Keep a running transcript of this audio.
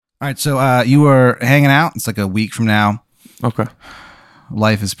All right, so you were hanging out. It's like a week from now. Okay.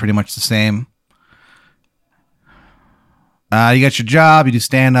 Life is pretty much the same. You got your job. You do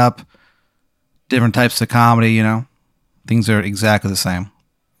stand-up, different types of comedy, you know. Things are exactly the same.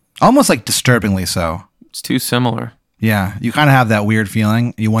 Almost like disturbingly so. It's too similar. Yeah, you kind of have that weird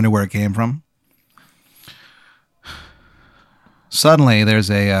feeling. You wonder where it came from. Suddenly, there's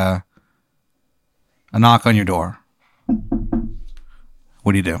a knock on your door.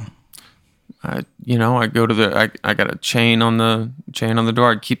 What do you do? I go to I got a chain on the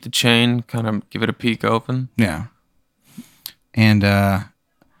door. I keep the chain, kind of give it a peek open. Yeah. And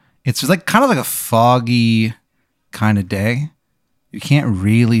it's like kind of like a foggy kind of day. You can't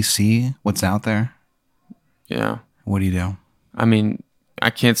really see what's out there. Yeah. What do you do? I mean, I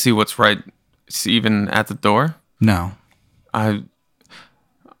can't see what's right even at the door. No. I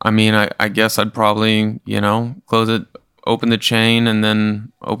guess I'd probably, close it, open the chain, and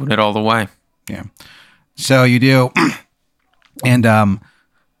then open it all the way. Yeah. So you do. And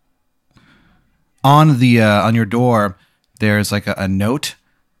on your door, there's like a note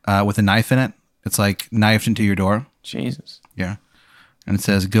with a knife in it. It's like knifed into your door. Jesus. Yeah. And it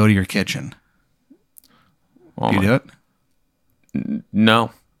says, "Go to your kitchen." Oh, do you do it?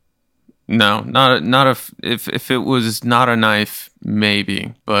 No, not if it was not a knife,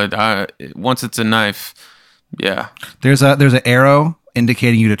 maybe. But once it's a knife, yeah. There's an arrow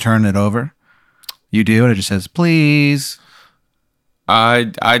indicating you to turn it over. You do, and it just says, "Please."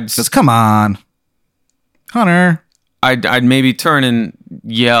 I'd just come on, Hunter. I'd maybe turn and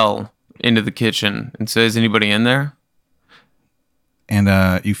yell into the kitchen and say, "Is anybody in there?" And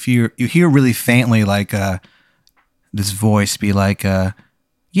you hear really faintly like this voice be like,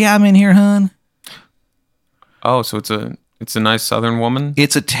 "Yeah, I'm in here, hun." Oh, so it's a nice Southern woman?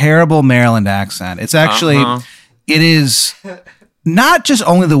 It's a terrible Maryland accent. It's actually It is not just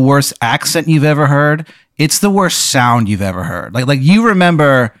only the worst accent you've ever heard, it's the worst sound you've ever heard. Like you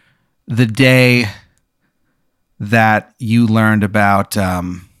remember the day that you learned about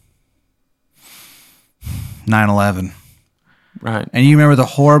 9/11. Right. And you remember the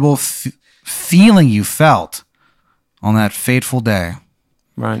horrible feeling you felt on that fateful day.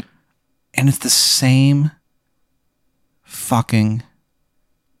 Right. And it's the same fucking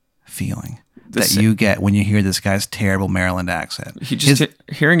feeling that you get when you hear this guy's terrible Maryland accent.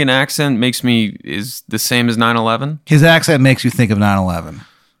 Hearing an accent is the same as 9/11? His accent makes you think of 9/11.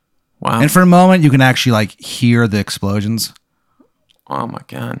 Wow. And for a moment, you can actually like hear the explosions. Oh my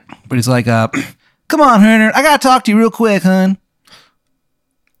God. But he's like, "Come on, Hunter, I gotta talk to you real quick, hun."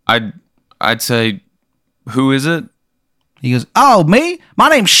 I'd say, "Who is it?" He goes, "Oh, me? My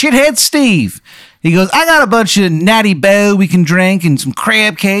name's Shithead Steve." He goes, "I got a bunch of Natty Boh we can drink and some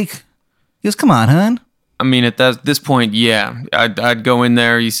crab cake." He goes, "Come on, hun." I mean, at this point, yeah, I'd go in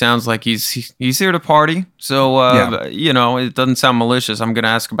there. He sounds like he's here to party. So, it doesn't sound malicious. I'm going to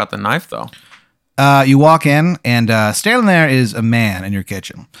ask about the knife, though. You walk in, and standing there is a man in your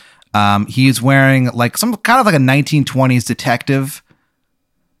kitchen. He's wearing like some kind of like a 1920s detective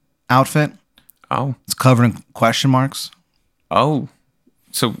outfit. Oh. It's covered in question marks. Oh.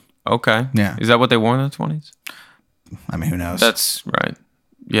 So, okay. Yeah. Is that what they wore in the 20s? I mean, who knows? That's right.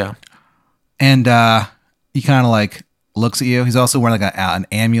 Yeah. And he kind of like looks at you. He's also wearing like an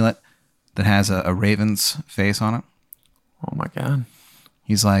amulet that has a raven's face on it. Oh my God.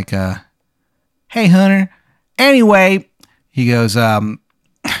 He's like, "Hey, Hunter. Anyway," he goes, and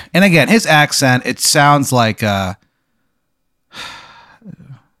again, his accent, it sounds like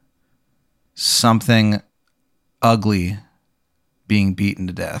something ugly being beaten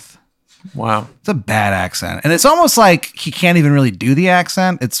to death. Wow. It's a bad accent. And it's almost like he can't even really do the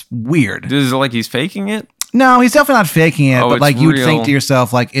accent. It's weird. Is it like he's faking it? No, he's definitely not faking it. But like you would real. think to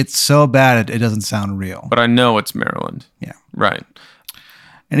yourself, like, it's so bad it doesn't sound real. But I know it's Maryland. Yeah. Right.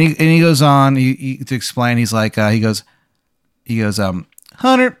 And he goes on to explain. He's like, he goes,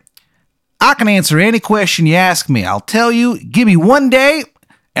 "Hunter, I can answer any question you ask me. I'll tell you, give me one day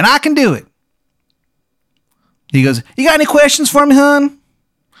and I can do it." He goes, "You got any questions for me, hun?"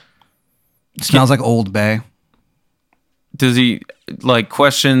 It smells like Old Bay. Does he like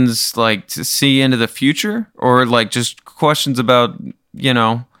questions like to see into the future, or like just questions about,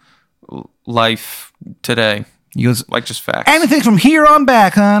 life today? He goes, like just facts. "Anything from here on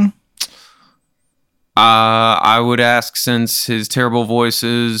back, hun?" I would ask, since his terrible voice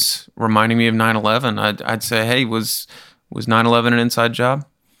is reminding me of 9/11, I'd say, "Hey, was 9/11 an inside job?"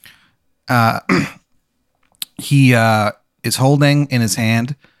 He is holding in his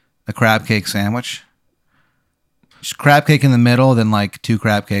hand a crab cake sandwich. Just crab cake in the middle, then like 2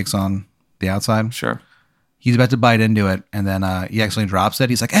 crab cakes on the outside. Sure. He's about to bite into it, and then he accidentally drops it.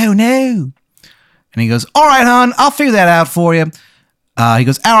 He's like, "Oh no!" And he goes, "All right, hon, I'll figure that out for you." He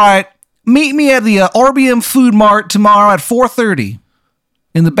goes, "All right, meet me at the RBM Food Mart tomorrow at 4:30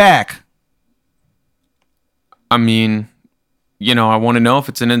 in the back." I mean, I want to know if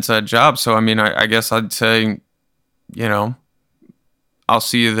it's an inside job. So, I mean, I guess I'd say, I'll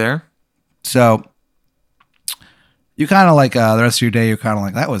see you there. So you kind of like the rest of your day, you're kind of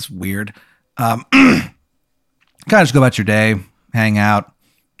like, that was weird. Kind of just go about your day, hang out.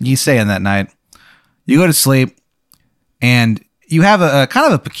 You stay in that night. You go to sleep, and you have a kind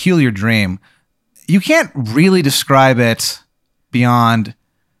of a peculiar dream. You can't really describe it beyond,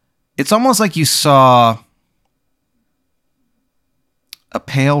 it's almost like you saw a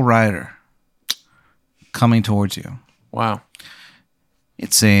pale rider coming towards you. Wow.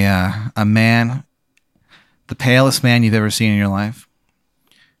 It's a man, the palest man you've ever seen in your life.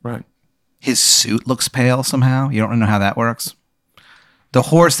 Right. His suit looks pale somehow. You don't know how that works. The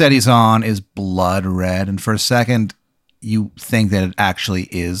horse that he's on is blood red, and for a second, you think that it actually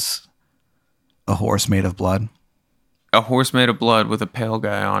is a horse made of blood. A horse made of blood with a pale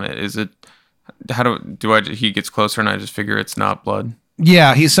guy on it. Is it? He gets closer, and I just figure it's not blood.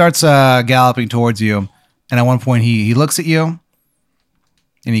 Yeah, he starts galloping towards you, and at one point he looks at you,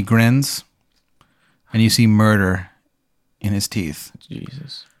 and he grins, and you see murder in his teeth.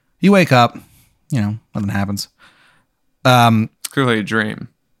 Jesus. You wake up, nothing happens. It's clearly a dream.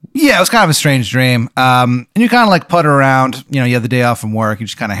 Yeah, it was kind of a strange dream. And you kind of like putter around. You have the day off from work. You're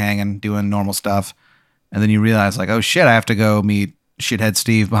just kind of hanging, doing normal stuff. And then you realize, like, oh shit, I have to go meet shithead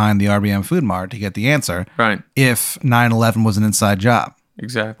Steve behind the RBM Food Mart to get the answer. Right. If 9/11 was an inside job.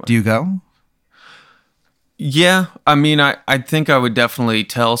 Exactly. Do you go? Yeah. I mean, I think I would definitely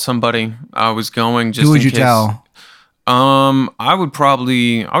tell somebody I was going. Just Who would in you case. tell? I would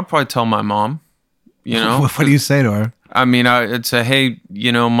probably tell my mom. What do you say to her? I mean, I'd say, hey,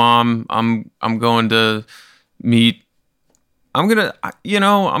 Mom, I'm going to meet. I'm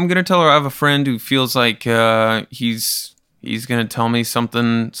gonna tell her I have a friend who feels like he's gonna tell me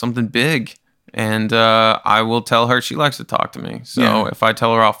something big, and I will tell her she likes to talk to me. So if I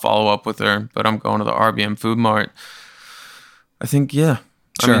tell her, I'll follow up with her. But I'm going to the RBM Food Mart. I think, yeah,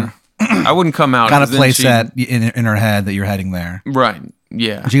 sure. I mean, I wouldn't come out. Kind of place that in her head that you're heading there, right?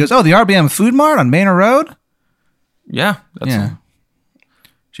 Yeah. And she goes, "Oh, the RBM Food Mart on Manor Road." Yeah.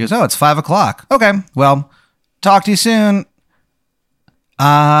 She goes, "Oh, it's 5:00. Okay, well, talk to you soon.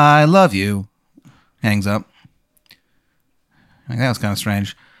 I love you." Hangs up. Like, that was kind of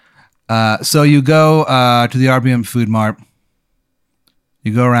strange. So you go to the RBM Food Mart.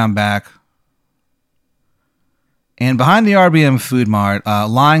 You go around back. And behind the RBM Food Mart,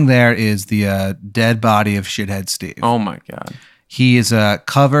 lying there is the dead body of shithead Steve. Oh, my God. He is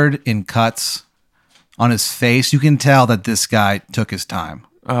covered in cuts on his face. You can tell that this guy took his time.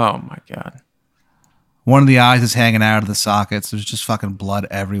 Oh, my God. One of the eyes is hanging out of the sockets. There's just fucking blood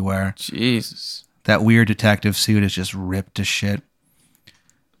everywhere. Jesus. That weird detective suit is just ripped to shit.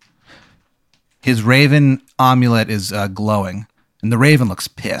 His raven amulet is glowing, and the raven looks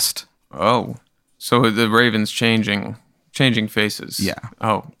pissed. Oh. So the raven's changing faces. Yeah.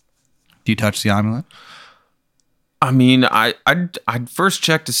 Oh. Do you touch the amulet? I mean, I'd first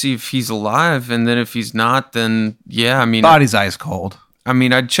check to see if he's alive, and then if he's not, then yeah. I mean, body's ice cold. I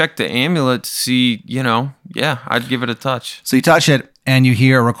mean, I'd check the amulet to see, yeah, I'd give it a touch. So you touch it, and you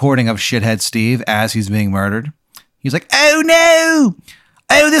hear a recording of shithead Steve as he's being murdered. He's like, "Oh no!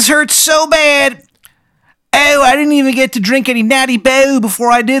 Oh, this hurts so bad! Oh, I didn't even get to drink any Natty Boh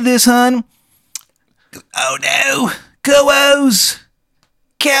before I did this, hun. Oh no! Go-O's!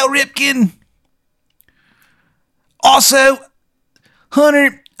 Cal Ripken! Also,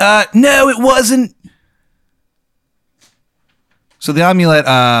 Hunter, no, it wasn't." So the amulet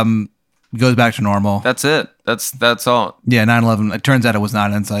goes back to normal. That's it. That's all. Yeah, 9/11. It turns out it was not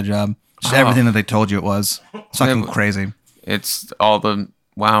an inside job. Just everything that they told you it was. It's fucking crazy. It's all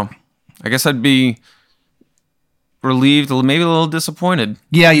wow. I guess I'd be relieved, maybe a little disappointed.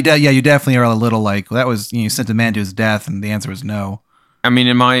 Yeah, you definitely are a little like, well, that was, you sent a man to his death, and the answer was no. I mean,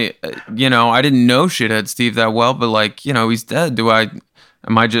 I didn't know shithead Steve that well, but like, he's dead.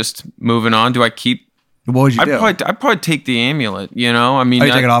 Am I just moving on? Do I keep? What would you do? I'd probably take the amulet. I mean,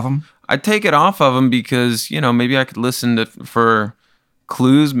 you take it off him? I'd take it off of him because maybe I could listen for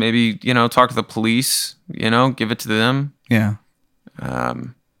clues. Maybe talk to the police. Give it to them. Yeah.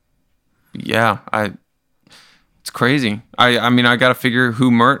 Yeah. It's crazy. I mean, I got to figure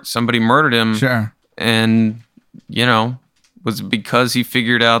somebody murdered him. Sure. And was it because he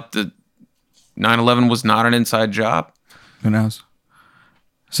figured out that 9/11 was not an inside job? Who knows?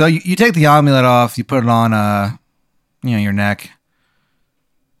 So you take the amulet off, you put it on, your neck.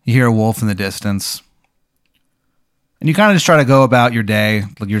 You hear a wolf in the distance. And you kind of just try to go about your day.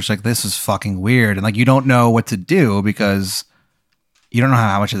 Like you're just like, this is fucking weird. And like, you don't know what to do because you don't know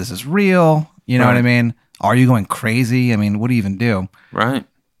how much of this is real. You know what I mean? Are you going crazy? I mean, what do you even do? Right.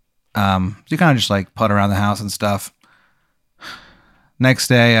 So you kind of just like putt around the house and stuff. Next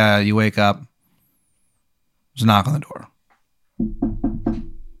day, you wake up. There's a knock on the door.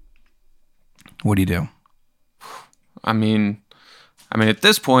 What do you do? I mean, at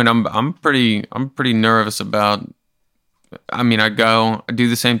this point, I'm pretty nervous about. I mean, I do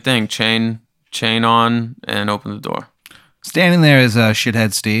the same thing, chain on, and open the door. Standing there is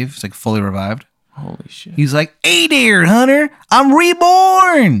shithead Steve. He's like fully revived. Holy shit! He's like, "Hey there, Hunter, I'm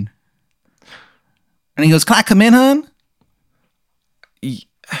reborn." And he goes, "Can I come in, hun?"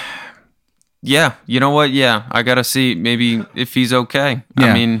 Yeah, you know what? Yeah, I gotta see maybe if he's okay. Yeah.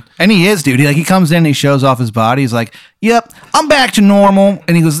 I mean, and he is, dude. He comes in and he shows off his body. He's like, "Yep, I'm back to normal."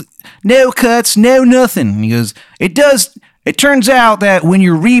 And he goes, "No cuts, no nothing." And he goes, "It does. It turns out that when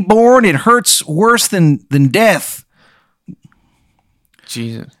you're reborn, it hurts worse than death."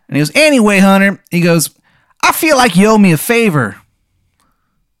 Jesus. And he goes, "Anyway, Hunter," he goes, "I feel like you owe me a favor."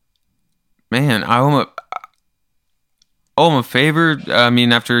 Man, I owe him a favor. I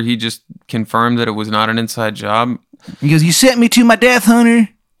mean, after he just confirmed that it was not an inside job. He goes, "You sent me to my death, Hunter.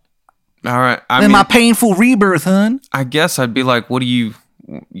 All right. My painful rebirth, hun." I guess I'd be like, what do you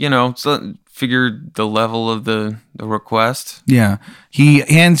so figure the level of the request. Yeah. He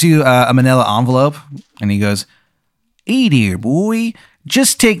hands you a manila envelope and he goes, "Hey, dear boy,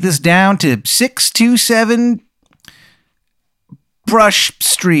 just take this down to 627 Brush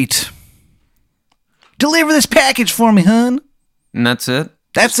Street. Deliver this package for me, hun." And that's it?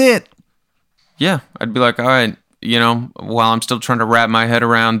 That's it. Yeah. I'd be like, all right, while I'm still trying to wrap my head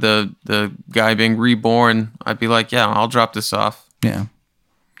around the guy being reborn, I'd be like, yeah, I'll drop this off. Yeah.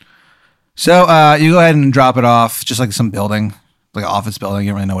 So you go ahead and drop it off, just like some building, like an office building.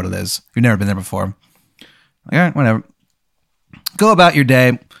 You don't really know what it is. You've never been there before. All right, whatever. Go about your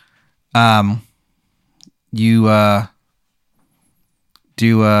day. You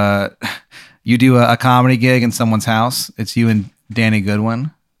do a comedy gig in someone's house. It's you and Danny Goodwin.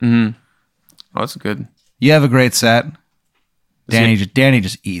 Mm-hmm. Oh, that's good. You have a great set. Danny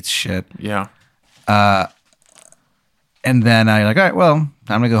just eats shit. Yeah. And then you're like, all right, well,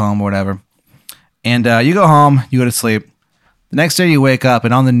 time to go home or whatever. And you go home, you go to sleep. The next day you wake up,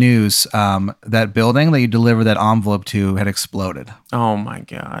 and on the news, that building that you delivered that envelope to had exploded. Oh, my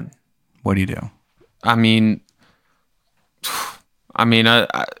God. What do you do? I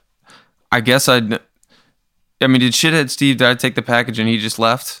guess did Shithead Steve, did I take the package and he just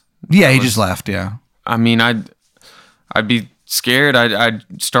left? Yeah, he just left, yeah. I mean, I'd be scared. I'd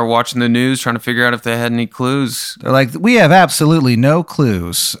start watching the news, trying to figure out if they had any clues. They're like, "We have absolutely no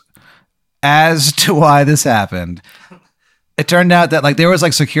clues as to why this happened." It turned out that like there was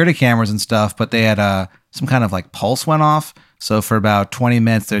like security cameras and stuff, but they had some kind of like pulse went off. So for about 20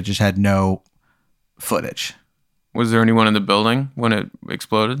 minutes, they just had no footage. Was there anyone in the building when it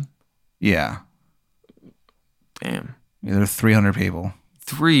exploded? Yeah. Damn. Yeah, there were 300 people.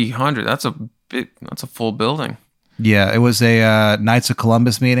 300. That's a full building. Yeah, it was a Knights of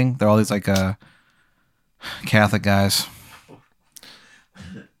Columbus meeting. They're all these like Catholic guys.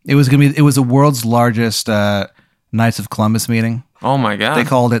 It was the world's largest Knights of Columbus meeting. Oh my God. They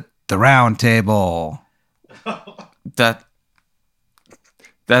called it the Round Table. That's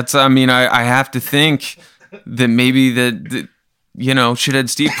I have to think that maybe that Shithead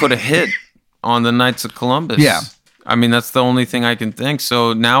Steve put a hit on the Knights of Columbus. Yeah. I mean, that's the only thing I can think.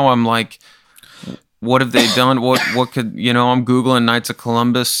 So now I'm like, what have they done? What could, I'm Googling Knights of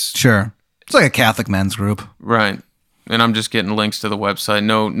Columbus. Sure. It's like a Catholic men's group. Right. And I'm just getting links to the website.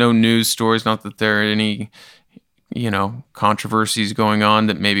 No news stories. Not that there are any, controversies going on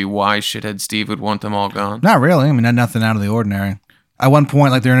that maybe why Shithead Steve would want them all gone. Not really. I mean, nothing out of the ordinary. At one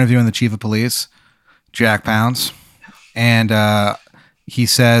point, like they're interviewing the chief of police, Jack Pounds, and he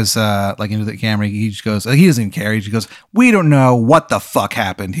says, like into the camera, he just goes, he doesn't even care. He just goes, "We don't know what the fuck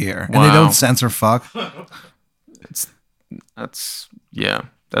happened here," and they don't censor fuck. That's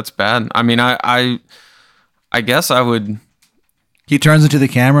bad. I mean, I guess I would. He turns into the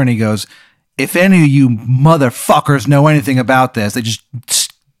camera and he goes, "If any of you motherfuckers know anything about this," they just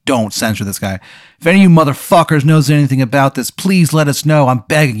don't censor this guy. "If any of you motherfuckers knows anything about this, please let us know. I'm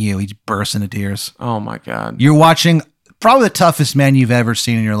begging you." He bursts into tears. Oh my God. You're watching probably the toughest man you've ever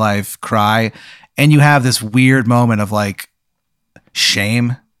seen in your life cry, and you have this weird moment of like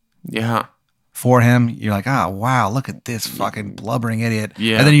shame. Yeah. for him. You're like, oh, wow, look at this fucking blubbering idiot.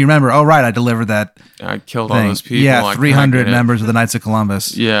 Yeah. And then you remember, oh, right, I delivered that I killed thing. all those people. Yeah, 300 members of the Knights of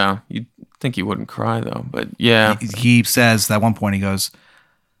Columbus. Yeah. You'd think he wouldn't cry, though. But yeah. He says, at one point, he goes,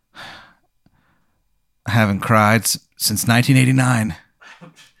 I haven't cried since 1989.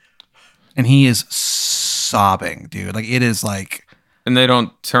 And he is sobbing, dude. Like, it is like... And they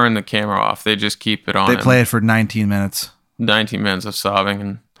don't turn the camera off. They just keep it on. They play it for 19 minutes. 19 minutes of sobbing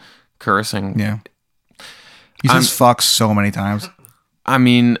and cursing. Yeah. He says fuck so many times. I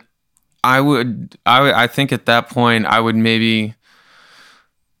mean, I think at that point, I'd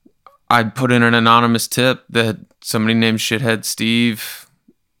put in an anonymous tip that somebody named Shithead Steve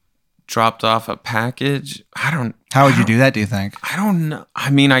dropped off a package. How would you do that, do you think? I don't know. I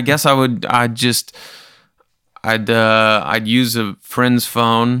mean, I guess I'd use a friend's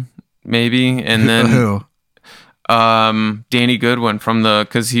phone maybe, and then who? Danny Goodwin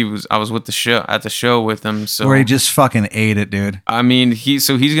because I was with the show with him, so where he just fucking ate it, dude. I mean, he's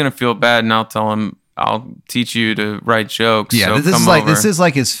gonna feel bad, and I'll tell him I'll teach you to write jokes. Yeah, so this is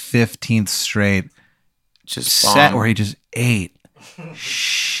like his 15th straight just set where he just ate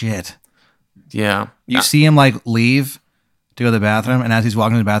shit. Yeah, you see him like leave to go to the bathroom, and as he's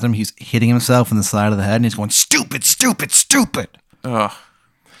walking to the bathroom, he's hitting himself in the side of the head, and he's going, stupid, stupid, stupid. Ugh.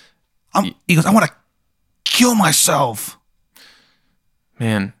 He goes, I want to kill myself.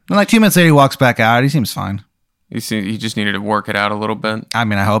 Man. And like 2 minutes later, he walks back out. He seems fine. He just needed to work it out a little bit. I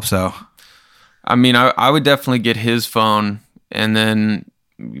mean, I hope so. I mean, I would definitely get his phone and then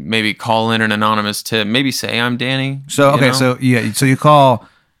maybe call in an anonymous tip. Maybe say I'm Danny. So you call...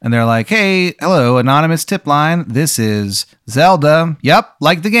 And they're like, hey, hello, anonymous tip line. This is Zelda. Yep,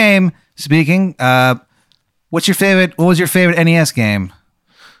 like the game. Speaking. What was your favorite NES game?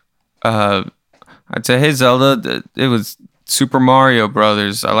 I'd say, hey, Zelda, it was Super Mario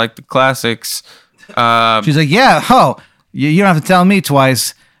Brothers. I like the classics. She's like, yeah, you don't have to tell me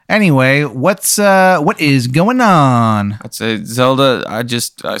twice. Anyway, what is going on? I'd say, Zelda,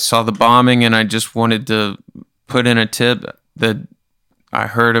 I saw the bombing and I just wanted to put in a tip that I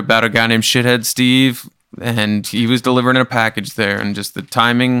heard about a guy named Shithead Steve, and he was delivering a package there, and just the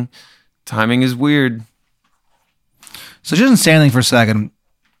timing is weird. So she doesn't say anything for a second.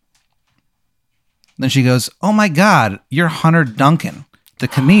 Then she goes, oh my God, you're Hunter Duncan, the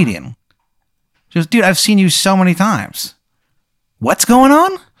comedian. She goes, dude, I've seen you so many times. What's going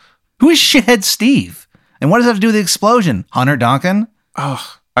on? Who is Shithead Steve? And what does that have to do with the explosion? Hunter Duncan?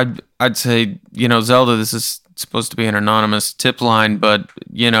 Oh, I'd say, Zelda, this is supposed to be an anonymous tip line, but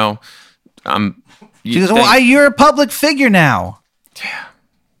she goes, well, you're a public figure now.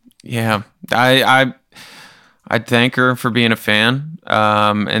 Yeah. I'd thank her for being a fan,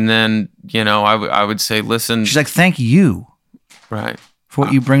 and then I would say, listen. She's like, thank you, right, for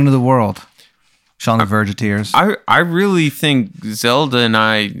what you bring to the world. She's on the verge of tears. I really think Zelda and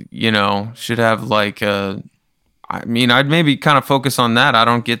I should have like a. I mean, I'd maybe kind of focus on that. I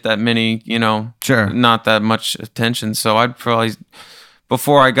don't get that many, sure, not that much attention. So I'd probably,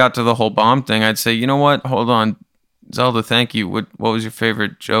 before I got to the whole bomb thing, I'd say, you know what? Hold on, Zelda, thank you. What was your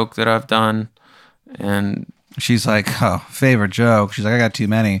favorite joke that I've done? And she's like, oh, favorite joke. She's like, I got too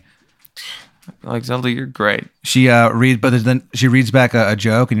many. Like, Zelda, you're great. She then she reads back a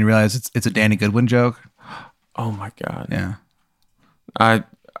joke, and you realize it's a Danny Goodwin joke. Oh my God. Yeah.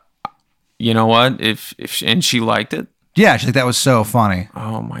 You know what? And she liked it. Yeah, she's like, that was so funny.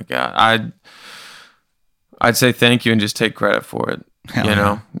 Oh my God. I'd say thank you and just take credit for it. Hell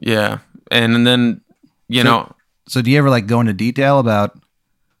yeah. Yeah. And then So do you ever like go into detail about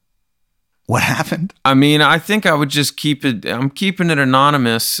what happened? I mean, I think I would just I'm keeping it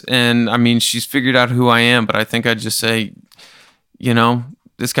anonymous, and I mean, she's figured out who I am, but I think I'd just say,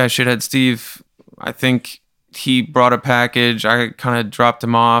 this guy Shithead Steve, I think he brought a package. I kind of dropped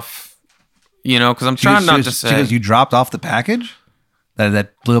him off. Because I'm trying not to say. She goes, you dropped off the package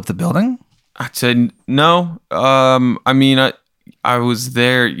that blew up the building? I said, no. I mean, I was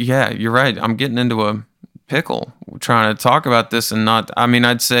there. Yeah, you're right. I'm getting into a pickle trying to talk about this and not. I mean,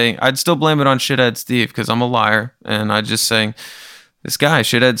 I'd still blame it on Shithead Steve because I'm a liar. And I'd just say, this guy,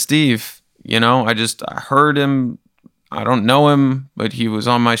 Shithead Steve, I heard him. I don't know him, but he was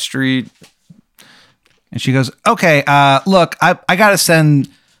on my street. And she goes, okay, look, I got to send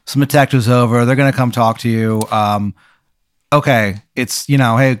some detectives over. They're going to come talk to you. Okay. It's,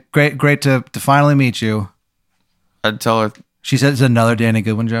 hey, great to finally meet you. I'd tell her. She said it's another Danny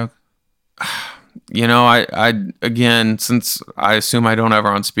Goodwin joke. I again, since I assume I don't have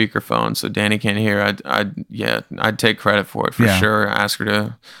her on speakerphone, so Danny can't hear, I'd take credit for it for sure. Ask her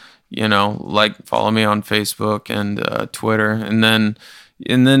to, follow me on Facebook and Twitter. And then,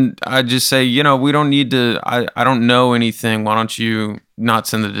 And then I just say, we don't need to. I don't know anything. Why don't you not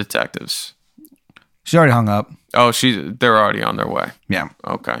send the detectives? She already hung up. Oh, they're already on their way. Yeah.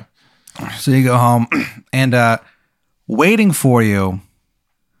 Okay. So you go home, and waiting for you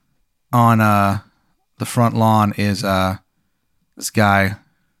on the front lawn is this guy.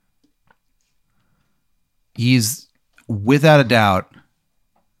 He's without a doubt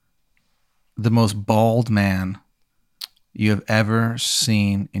the most bald man you have ever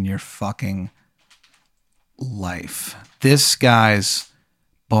seen in your fucking life. This guy's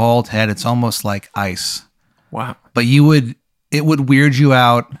bald head, it's almost like ice. Wow. But it would weird you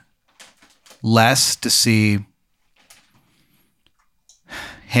out less to see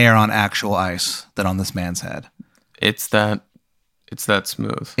hair on actual ice than on this man's head. It's that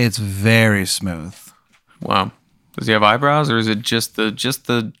smooth. It's very smooth. Wow. Does he have eyebrows, or is it just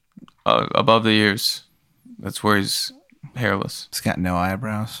the above the ears? That's where he's hairless. He's got no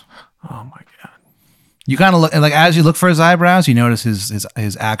eyebrows. Oh my god. You kind of look like, as you look for his eyebrows, you notice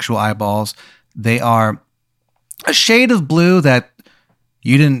his actual eyeballs. They are a shade of blue that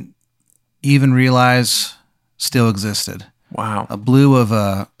you didn't even realize still existed. Wow. A blue of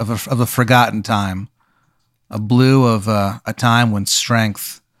a forgotten time. A blue of a time when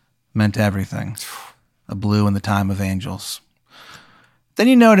strength meant everything. A blue in the time of angels. Then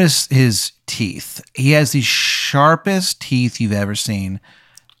you notice his teeth. He has the sharpest teeth you've ever seen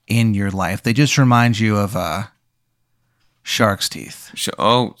in your life. They just remind you of shark's teeth.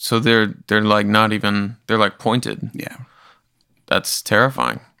 Oh, so they're like not even, they're like pointed. Yeah. That's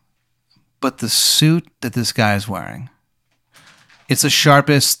terrifying. But the suit that this guy is wearing, it's the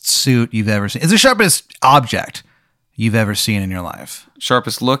sharpest suit you've ever seen. It's the sharpest object you've ever seen in your life.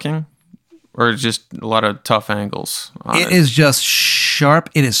 Sharpest looking? Or just a lot of tough angles on it? It is just sharp.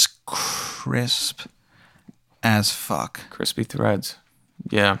 It is crisp as fuck. Crispy threads.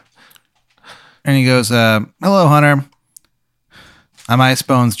 Yeah. And he goes, hello, Hunter. I'm Ice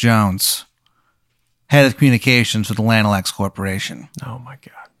Bones Jones, head of communications for the Lanalax Corporation. Oh, my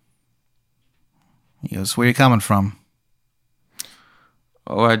God. He goes, where are you coming from?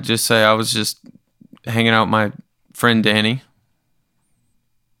 Oh, I'd just say I was just hanging out with my friend Danny.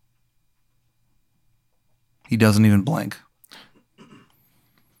 He doesn't even blink.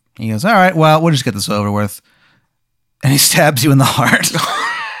 He goes, all right, well, we'll just get this over with. And he stabs you in the heart.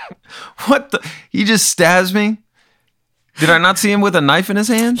 What the? He just stabs me? Did I not see him with a knife in his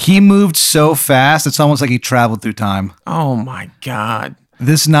hand? He moved so fast, it's almost like he traveled through time. Oh, my God.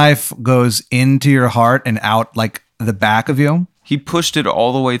 This knife goes into your heart and out like the back of you. He pushed it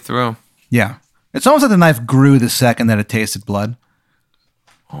all the way through. Yeah. It's almost like the knife grew the second that it tasted blood.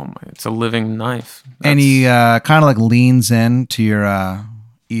 Oh, my. It's a living knife. And he kind of like leans in to your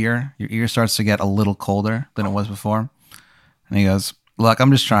ear. Your ear starts to get a little colder than it was before. And he goes, look,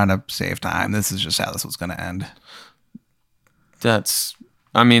 I'm just trying to save time. This is just how this was going to end. I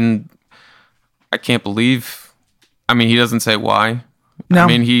can't believe. He doesn't say why. No.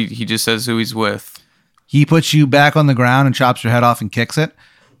 He just says who he's with. He puts you back on the ground and chops your head off and kicks it.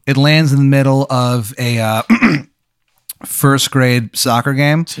 It lands in the middle of a first grade soccer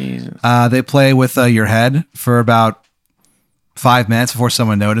game. Jesus. They play with your head for about 5 minutes before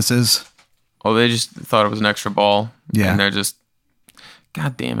someone notices. Oh, they just thought it was an extra ball. Yeah. And they're just,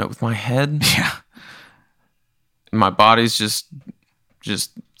 God damn it, with my head. Yeah. And my body's just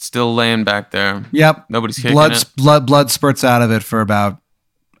still laying back there. Yep. Nobody's kicking it. Blood spurts out of it for about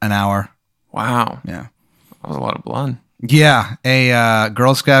an hour. Wow. Yeah. That was a lot of blood. Yeah. A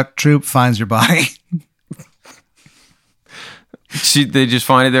Girl Scout troop finds your body. They just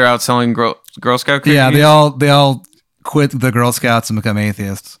find it. They're out selling Girl Scout cookies? Yeah, they all quit the Girl Scouts and become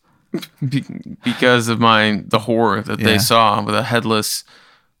atheists. Because of the horror that they saw with a headless.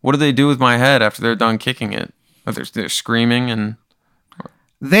 What do they do with my head after they're done kicking it? They're screaming and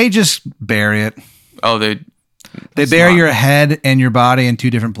they just bury it. Oh, they bury your head and your body in two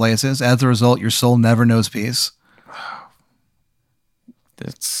different places. As a result, your soul never knows peace.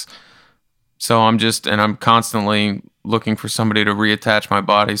 I'm constantly looking for somebody to reattach my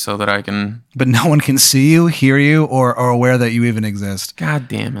body so that I can. But no one can see you, hear you, or aware that you even exist. God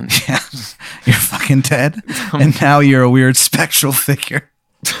damn it. Yeah, you're fucking dead. And now you're a weird spectral figure.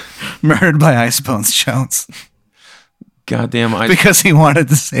 Murdered by Ice Bones Jones. Goddamn. Because he wanted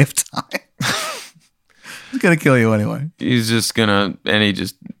to save time. He's going to kill you anyway. He's just and he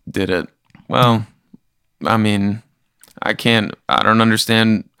just did it. Well, I don't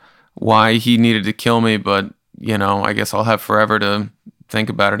understand why he needed to kill me, but, I guess I'll have forever to think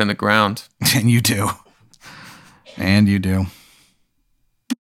about it in the ground. And you do. And you do.